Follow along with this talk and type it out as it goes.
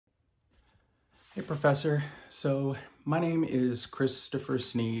Hey, Professor. So my name is Christopher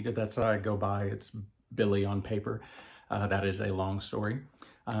Sneed. That's how I go by. It's Billy on paper. That is a long story.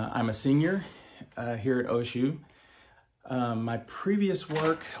 I'm a senior here at OSU. My previous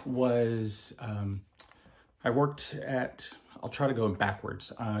work was I worked at, I'll try to go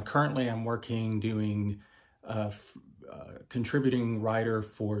backwards. Currently, I'm working doing contributing writer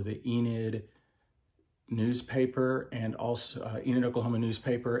for the Enid newspaper and also Enid, Oklahoma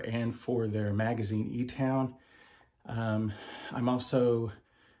newspaper, and for their magazine E-Town. I'm also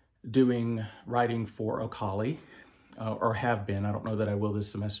doing writing for Okali, or have been. I don't know that I will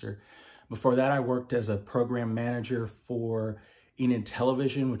this semester. Before that, I worked as a program manager for Enid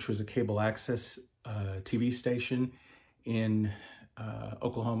Television, which was a cable access TV station in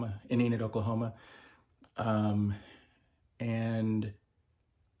Oklahoma, in Enid, Oklahoma. And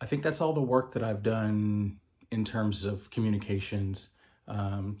I think that's all the work that I've done in terms of communications.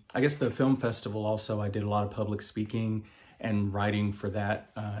 I guess the film festival also, I did a lot of public speaking and writing for that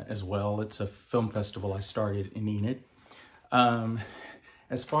as well. It's a film festival I started in Enid.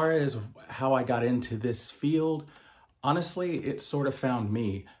 As far as how I got into this field, honestly, it sort of found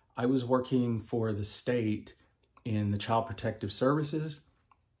me. I was working for the state in the Child Protective Services,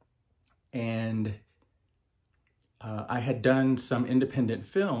 and I had done some independent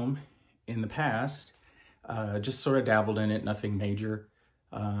film in the past, just sort of dabbled in it, nothing major.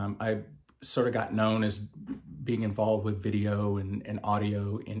 I sort of got known as being involved with video and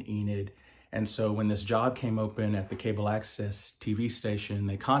audio in Enid. And so when this job came open at the cable access TV station,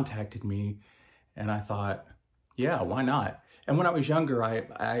 they contacted me and I thought, yeah, why not? And when I was younger,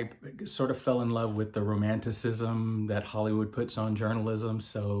 I sort of fell in love with the romanticism that Hollywood puts on journalism.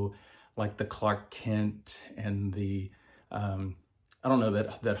 So like the Clark Kent and the, I don't know,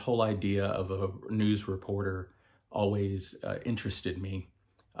 that whole idea of a news reporter always interested me,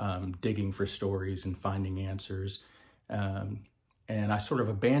 digging for stories and finding answers. And I sort of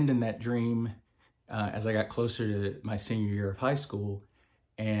abandoned that dream as I got closer to my senior year of high school.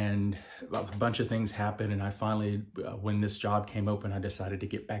 And a bunch of things happened. And I finally, when this job came open, I decided to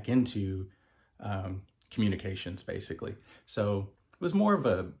get back into communications, basically. So it was more of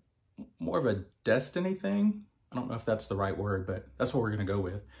a destiny thing. I don't know if that's the right word, but that's what we're going to go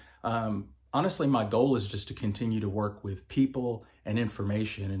with. Honestly, my goal is just to continue to work with people and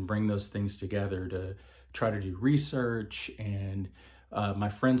information and bring those things together to try to do research. And my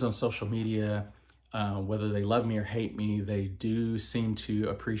friends on social media, whether they love me or hate me, they do seem to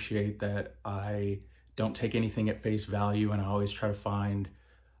appreciate that I don't take anything at face value, and I always try to find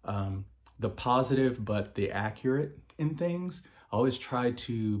the positive but the accurate in things. I always try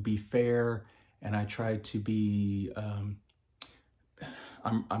to be fair, and I try to be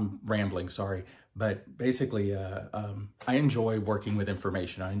I'm rambling, sorry. But basically, I enjoy working with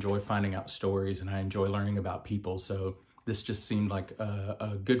information. I enjoy finding out stories, and I enjoy learning about people. So this just seemed like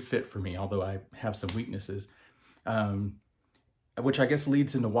a good fit for me, although I have some weaknesses, which I guess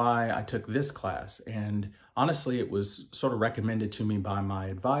leads into why I took this class. And honestly, it was sort of recommended to me by my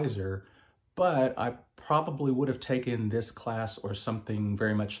advisor, but I probably would have taken this class or something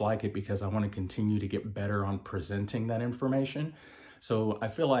very much like it because I want to continue to get better on presenting that information. So I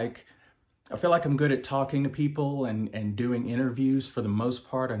feel like I'm good at talking to people and doing interviews for the most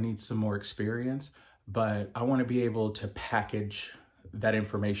part. I need some more experience, but I want to be able to package that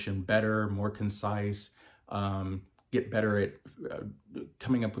information better, more concise, get better at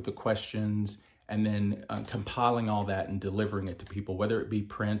coming up with the questions, and then compiling all that and delivering it to people, whether it be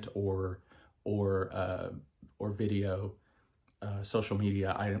print or video, social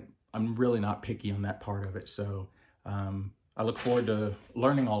media. I'm really not picky on that part of it. So I look forward to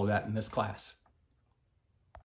learning all of that in this class.